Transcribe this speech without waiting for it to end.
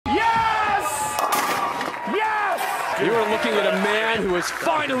are looking at a man who has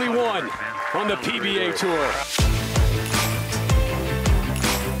finally won on the PBA Tour.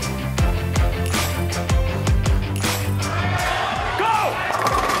 Go!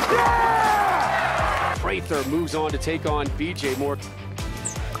 Yeah! Prather moves on to take on BJ Moore.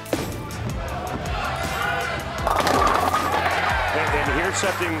 And here's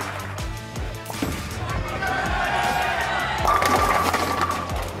something.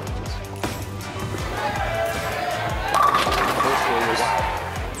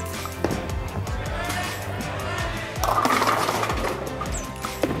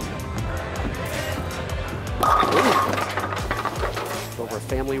 Over a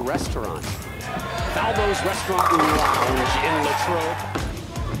family restaurant. Falbo's Restaurant Lounge in Latrobe.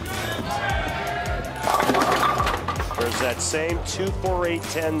 There's that same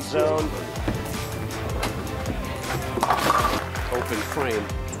 2-4-8-10 zone. Open frame.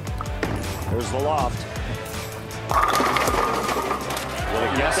 There's the loft. Will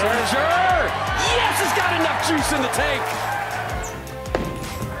it get Yes, there? sir! Yes, it's got enough juice in the tank.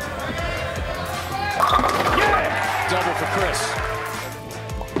 Yeah! Double for Kris.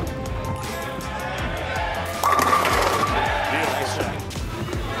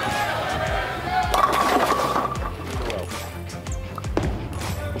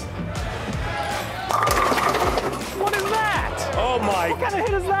 What is that? Oh my! What kind of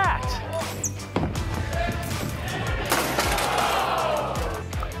hit is that?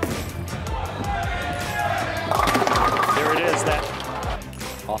 There it is. That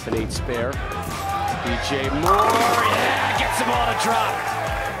Off an 8 spare. BJ Moore, yeah, gets him on a drop.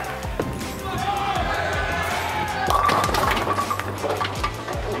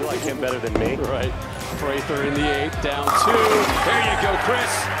 You like him better than me? Right. Prather in the 8, down 2. There you go,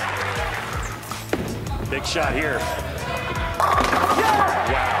 Kris. Big shot here.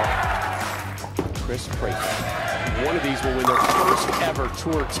 Yeah! Wow. Kris Prather. One of these will win their first ever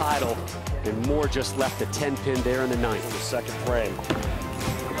tour title, and Moore just left a 10-pin there in the 9th. The second frame.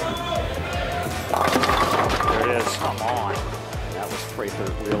 There it is. Come on. That was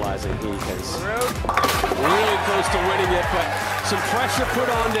Prather realizing he has really close to winning it, but some pressure put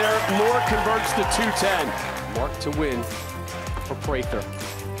on there. Moore converts the 210. Mark to win for Prather.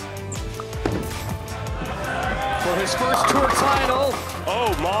 For his first tour title.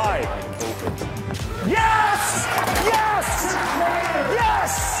 Oh my! Yes! Yes!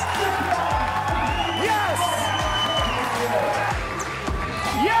 Yes! Yes!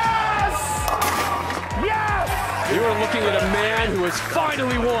 Yes! Yes! You are looking at a man who has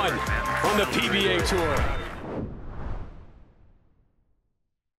finally won on the PBA Tour.